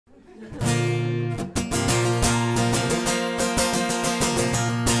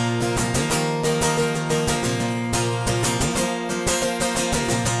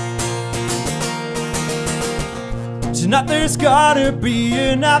Tonight there's gotta be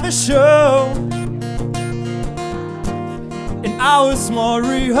another show in our small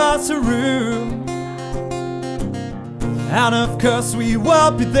rehearsal room, and of course we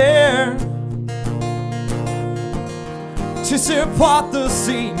will be there to support the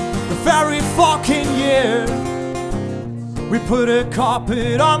scene the very fucking year. We put a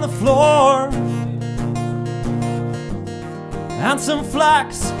carpet on the floor and some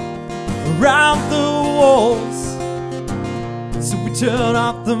flags around the walls. So we turn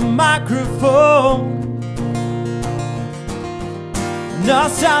off the microphone. No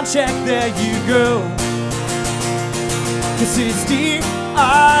sound check, there you go. 'Cause it's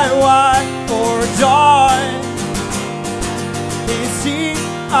D.I.Y. or die. It's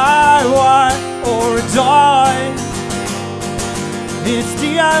D.I.Y. or die. It's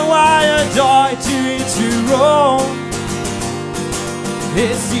D.I.Y. or die, do it your own.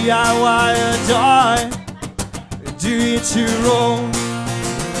 It's D.I.Y. or die, do it your own.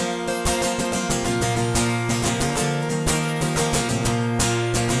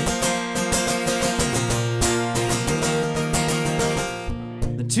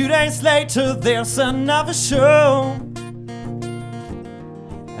 Then 2 days later there's another show,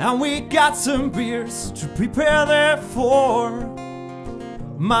 and we got some beers to prepare there for.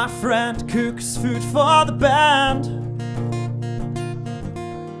 My friend cooks food for the band,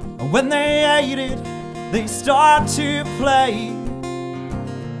 and when they ate it, they start to play,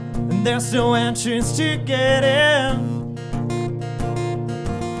 and there's no entrance to get in.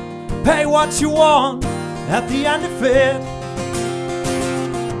 Pay what you want at the end of it.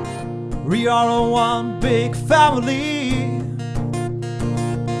 We are all one big family.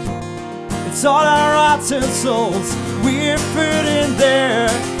 It's all our hearts and souls we're putting there.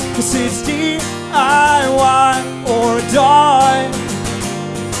 'Cause it's D.I.Y. or die.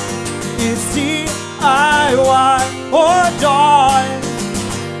 It's D.I.Y. or die.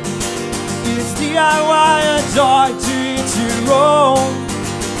 It's D.I.Y. or die, do it your own.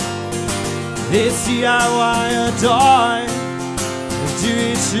 It's D.I.Y. or die, do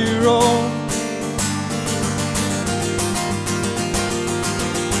it your own.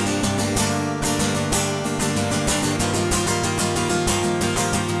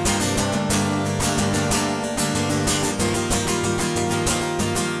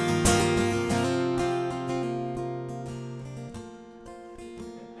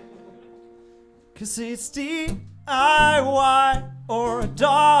 Cause it's D.I.Y. or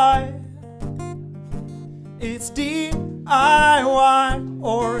die. It's D.I.Y.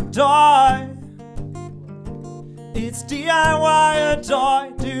 or die. It's D.I.Y. or die,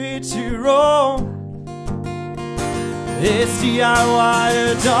 do it your own. It's D.I.Y.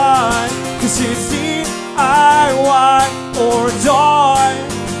 or die. Cause it's D.I.Y. or die.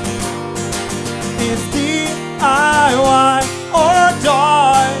 It's D.I.Y. or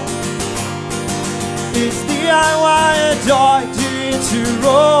die. It's D.I.Y. or die, do it your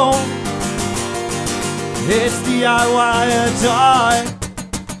own. It's D.I.Y. or die,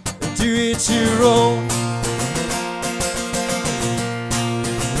 do it your own.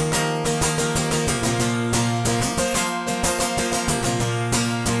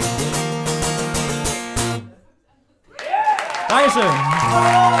 Dankeschön.